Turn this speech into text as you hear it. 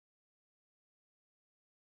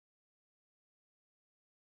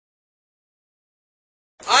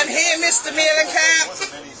I'm here, Mr. Mealenkamp.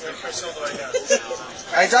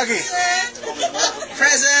 Hey, Dougie.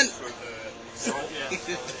 Present.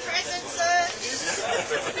 Present, sir.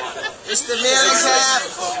 Mr. Mealenkamp.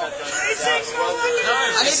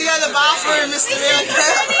 I need to go to the bathroom, Mr.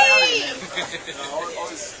 Mealenkamp.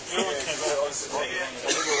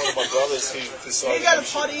 One of my brothers who decided You go to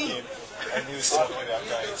potty. and he was talking about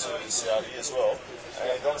going to Saudi as well. And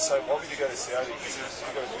I was saying, why would you go to Saudi? Because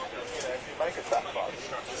you got to, if you make it that far,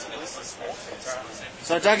 it's at least a small thing.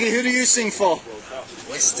 So, Dougie, who do you sing for?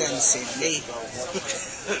 Western Sydney.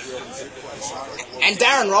 And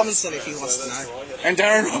Darren Robinson, if he wants to know. And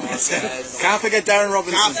Darren Robinson. Can't forget Darren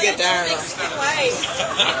Robinson. Can't forget Darren Robinson. Wait.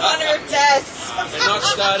 Honor of death. They're not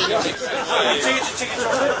starting.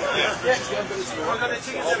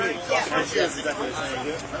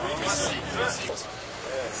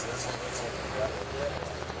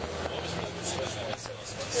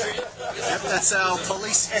 Yep, that's our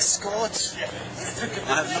police escort.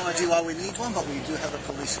 I have no idea why we need one, but we do have a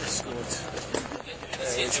police escort.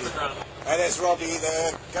 And there's Robbie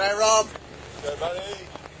there. G'day, Rob. Go, buddy.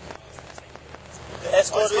 The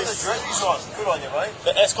escort is good on you, mate.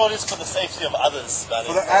 The escort is for the safety of others, buddy.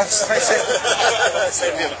 For the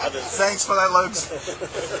safety of others. Thanks for that, Lugs.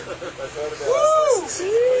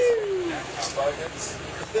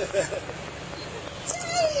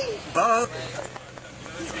 Bob.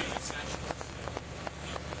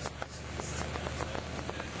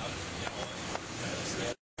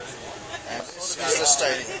 This is the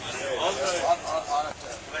stadium.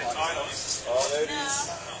 Oh, there it is.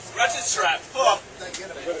 Ratchet strap.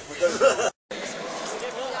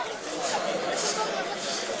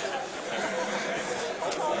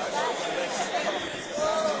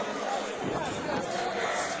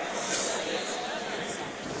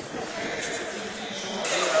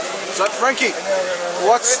 So, Frankie,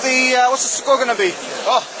 what's the score going to be?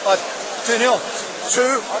 2-0.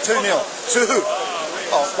 2-0. To who?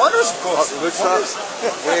 Oh, Wanderers, of course.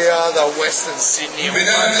 We are the Western Sydney. Come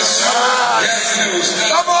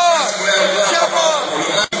on! Come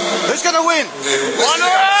on! Who's going to win?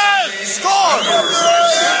 Wanderers! Score!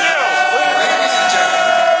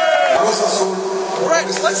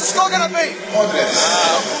 Brett, what's the score going to be?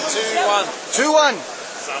 2-1. 2-1.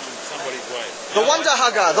 Somebody's way. The Wonder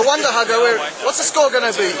Hugger. What's the score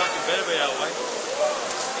going to be? Better be our way.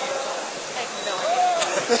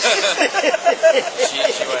 She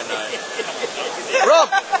won't know. Rob,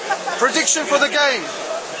 prediction for the game.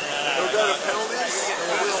 We'll go to